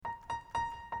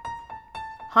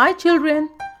Hi children,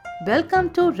 welcome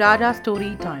to Rara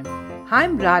Story Time.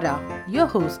 I'm Rara, your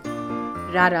host.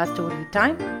 Rara Story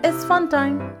Time is fun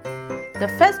time.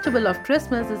 The festival of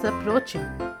Christmas is approaching.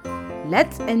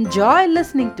 Let's enjoy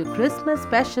listening to Christmas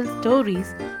special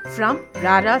stories from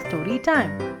Rara Story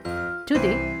Time.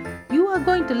 Today, you are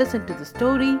going to listen to the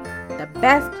story The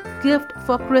Best Gift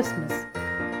for Christmas.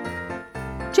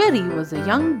 Jerry was a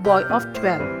young boy of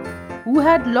 12 who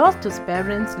had lost his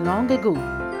parents long ago.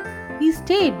 He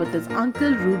stayed with his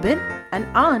uncle Reuben and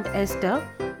aunt Esther,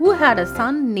 who had a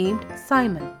son named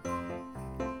Simon.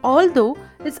 Although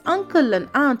his uncle and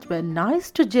aunt were nice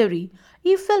to Jerry,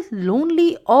 he felt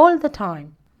lonely all the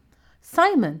time.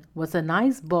 Simon was a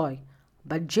nice boy,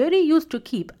 but Jerry used to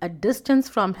keep a distance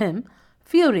from him,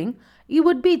 fearing he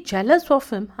would be jealous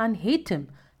of him and hate him,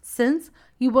 since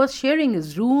he was sharing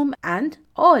his room and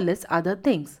all his other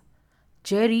things.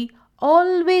 Jerry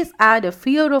always had a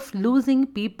fear of losing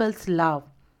people's love,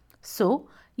 so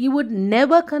he would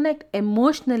never connect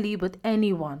emotionally with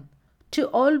anyone. To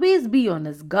always be on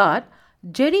his guard,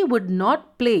 Jerry would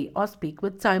not play or speak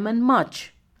with Simon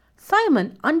much.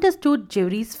 Simon understood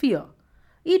Jerry's fear.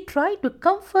 He tried to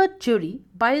comfort Jerry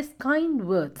by his kind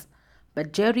words,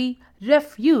 but Jerry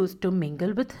refused to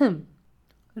mingle with him.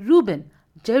 Reuben,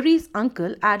 Jerry's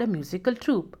uncle, had a musical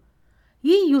troupe.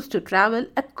 He used to travel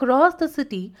across the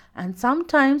city and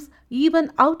sometimes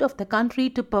even out of the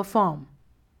country to perform.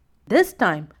 This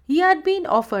time, he had been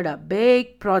offered a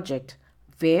big project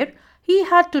where he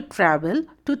had to travel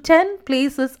to 10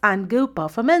 places and give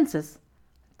performances.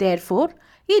 Therefore,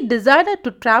 he decided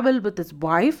to travel with his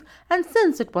wife, and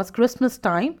since it was Christmas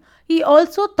time, he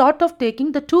also thought of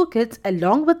taking the two kids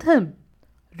along with him.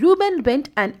 Reuben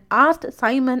went and asked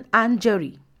Simon and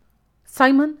Jerry,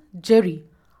 "Simon, Jerry,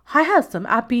 I have some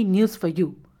happy news for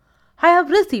you. I have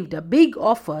received a big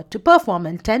offer to perform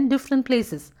in 10 different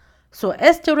places, so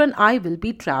Esther and I will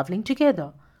be traveling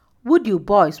together. Would you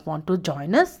boys want to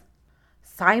join us?"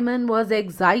 Simon was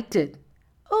excited.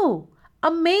 "Oh,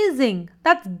 amazing!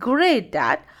 That's great,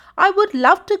 Dad. I would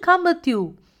love to come with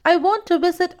you. I want to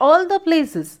visit all the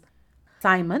places."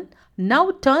 Simon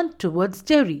now turned towards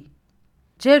Jerry.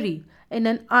 Jerry, in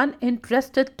an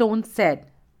uninterested tone,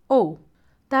 said, "Oh,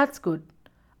 that's good.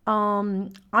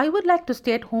 I would like to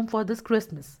stay at home for this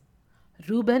Christmas."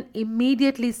 Reuben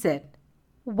immediately said,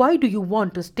 "Why do you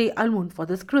want to stay alone for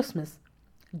this Christmas?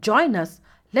 Join us,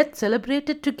 let's celebrate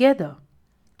it together."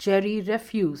 Jerry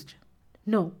refused.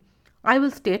 "No, I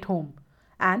will stay at home,"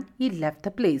 and he left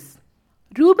the place.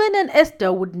 Reuben and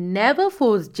Esther would never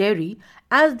force Jerry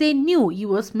as they knew he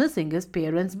was missing his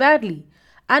parents badly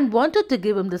and wanted to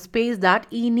give him the space that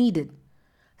he needed.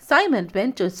 Simon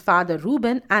went to his father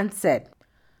Reuben and said,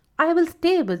 "I will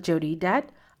stay with Jerry,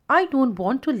 Dad. I don't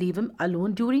want to leave him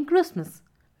alone during Christmas."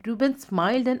 Reuben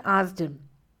smiled and asked him,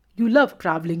 "You love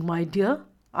traveling, my dear.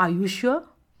 Are you sure?"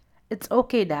 "It's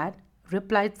okay, Dad,"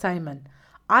 replied Simon.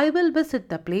 "I will visit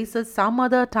the places some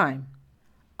other time."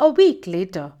 A week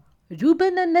later,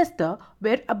 Reuben and Esther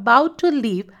were about to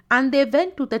leave and they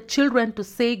went to the children to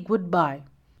say goodbye.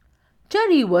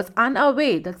 Jerry was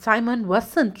unaware that Simon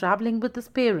wasn't traveling with his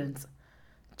parents.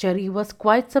 Jerry was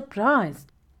quite surprised.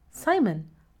 "Simon,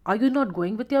 are you not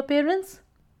going with your parents?"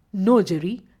 "No,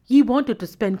 Jerry. He wanted to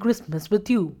spend Christmas with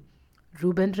you,"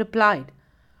 Reuben replied.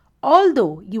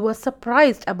 Although he was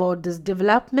surprised about this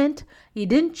development, he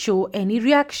didn't show any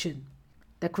reaction.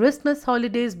 The Christmas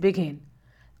holidays began.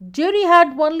 Jerry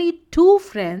had only two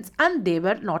friends and they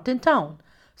were not in town,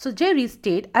 so Jerry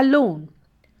stayed alone.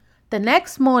 The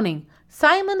next morning,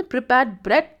 Simon prepared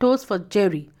bread toast for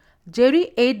Jerry.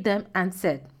 Jerry ate them and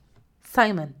said,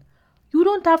 "Simon, you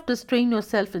don't have to strain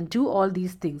yourself and do all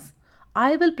these things.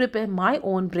 I will prepare my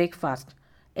own breakfast.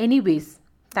 Anyways,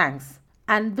 thanks."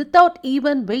 And without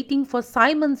even waiting for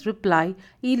Simon's reply,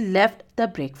 he left the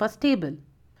breakfast table.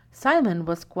 Simon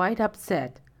was quite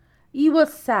upset. He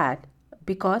was sad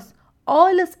because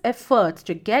all his efforts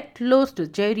to get close to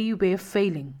Jerry were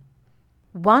failing.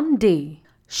 One day,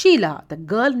 Sheila, the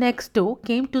girl next door,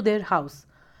 came to their house.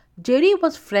 Jerry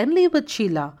was friendly with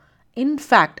Sheila. In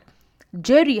fact,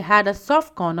 Jerry had a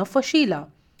soft corner for Sheila,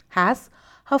 as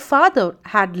her father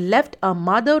had left her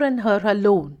mother and her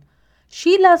alone.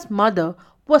 Sheila's mother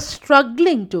was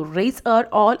struggling to raise her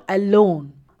all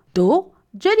alone. Though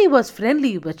Jerry was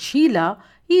friendly with Sheila,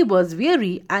 he was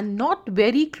weary and not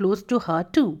very close to her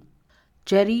too.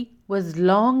 Jerry was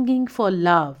longing for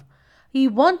love. He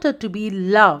wanted to be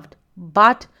loved,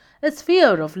 but his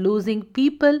fear of losing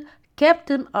people kept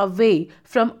him away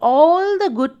from all the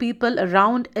good people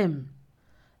around him.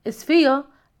 His fear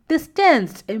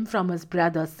distanced him from his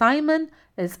brother Simon,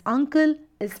 his uncle,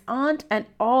 his aunt, and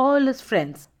all his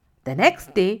friends. The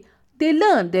next day, they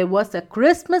learned there was a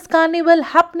Christmas carnival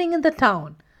happening in the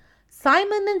town.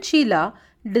 Simon and Sheila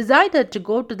decided to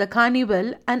go to the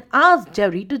carnival and asked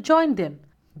Jerry to join them.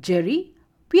 Jerry,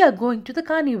 we are going to the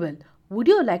carnival. Would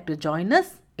you like to join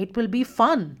us? It will be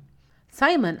fun.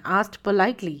 Simon asked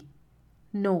politely.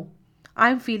 No, I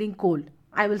am feeling cold.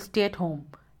 I will stay at home,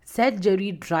 said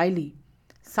Jerry dryly.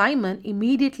 Simon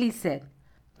immediately said,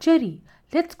 Jerry,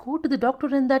 let's go to the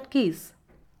doctor in that case.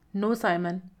 No,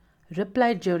 Simon,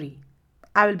 replied Jerry.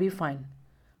 I will be fine.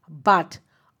 But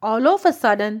all of a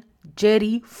sudden,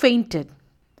 Jerry fainted.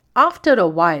 After a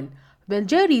while, when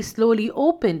Jerry slowly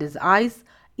opened his eyes,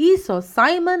 he saw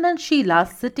Simon and Sheila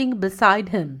sitting beside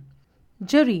him.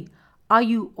 Jerry, are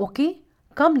you okay?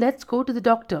 Come, let's go to the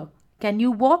doctor. Can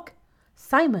you walk?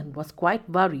 Simon was quite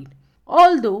worried.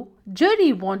 Although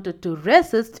Jerry wanted to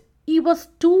resist, he was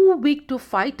too weak to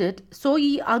fight it, so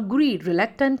he agreed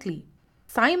reluctantly.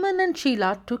 Simon and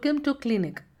Sheila took him to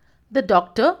clinic. The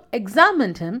doctor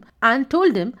examined him and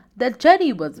told him that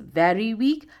Jerry was very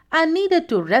weak and needed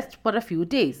to rest for a few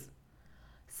days.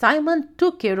 Simon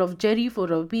took care of Jerry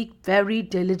for a week very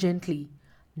diligently.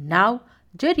 Now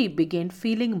Jerry began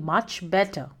feeling much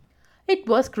better. It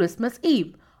was Christmas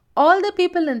Eve. All the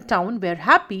people in town were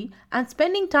happy and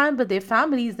spending time with their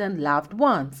families and loved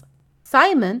ones.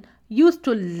 Simon used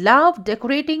to love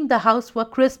decorating the house for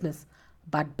Christmas,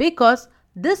 but because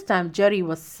this time Jerry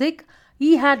was sick,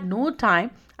 he had no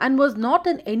time and was not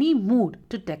in any mood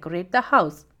to decorate the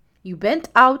house. He went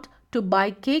out to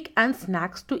buy cake and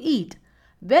snacks to eat.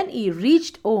 When he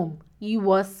reached home, he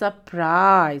was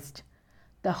surprised.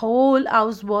 The whole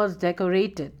house was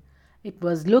decorated. It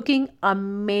was looking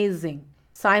amazing.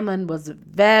 Simon was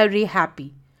very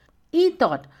happy. He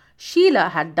thought Sheila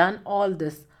had done all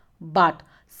this, but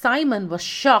Simon was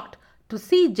shocked to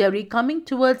see Jerry coming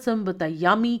towards him with a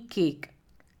yummy cake.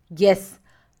 Yes,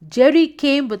 Jerry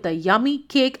came with a yummy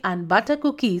cake and butter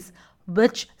cookies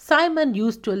which Simon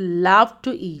used to love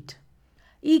to eat.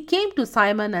 He came to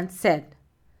Simon and said,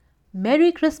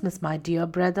 Merry Christmas, my dear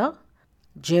brother.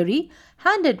 Jerry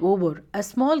handed over a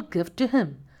small gift to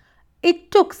him.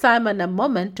 It took Simon a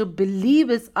moment to believe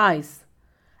his eyes.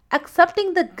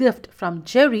 Accepting the gift from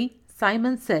Jerry,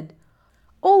 Simon said,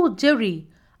 Oh, Jerry,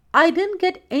 I didn't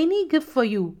get any gift for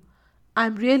you.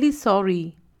 I'm really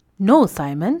sorry. No,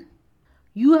 Simon.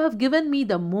 You have given me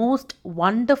the most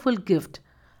wonderful gift,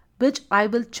 which I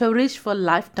will cherish for a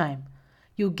lifetime.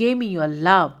 You gave me your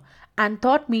love and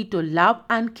taught me to love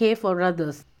and care for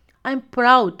others. I'm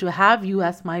proud to have you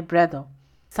as my brother.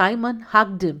 Simon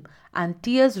hugged him and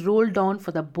tears rolled down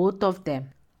for the both of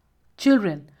them.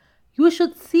 Children, you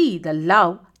should see the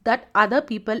love that other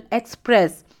people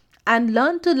express and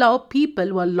learn to love people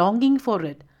who are longing for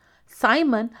it.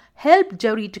 Simon helped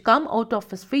Jerry to come out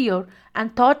of his fear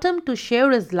and taught him to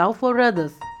share his love for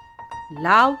others.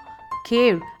 Love,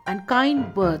 care, and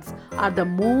kind words are the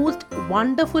most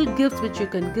wonderful gifts which you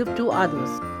can give to others.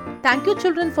 Thank you,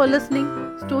 children, for listening.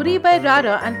 Story by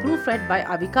Rara and proofread by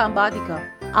Avika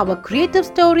Ambadika. Our creative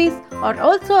stories are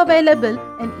also available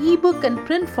in ebook and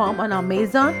print form on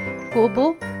Amazon,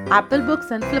 Kobo, Apple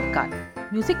Books, and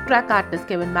Flipkart. Music track artist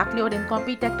Kevin MacLeod in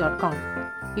Compitech.com.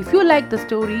 If you like the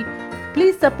story,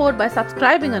 please support by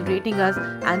subscribing and rating us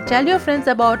and tell your friends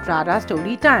about Rara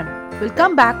Story Time. We'll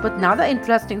come back with another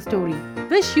interesting story.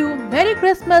 Wish you Merry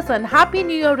Christmas and Happy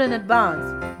New Year in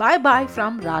advance. Bye bye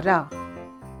from Rara.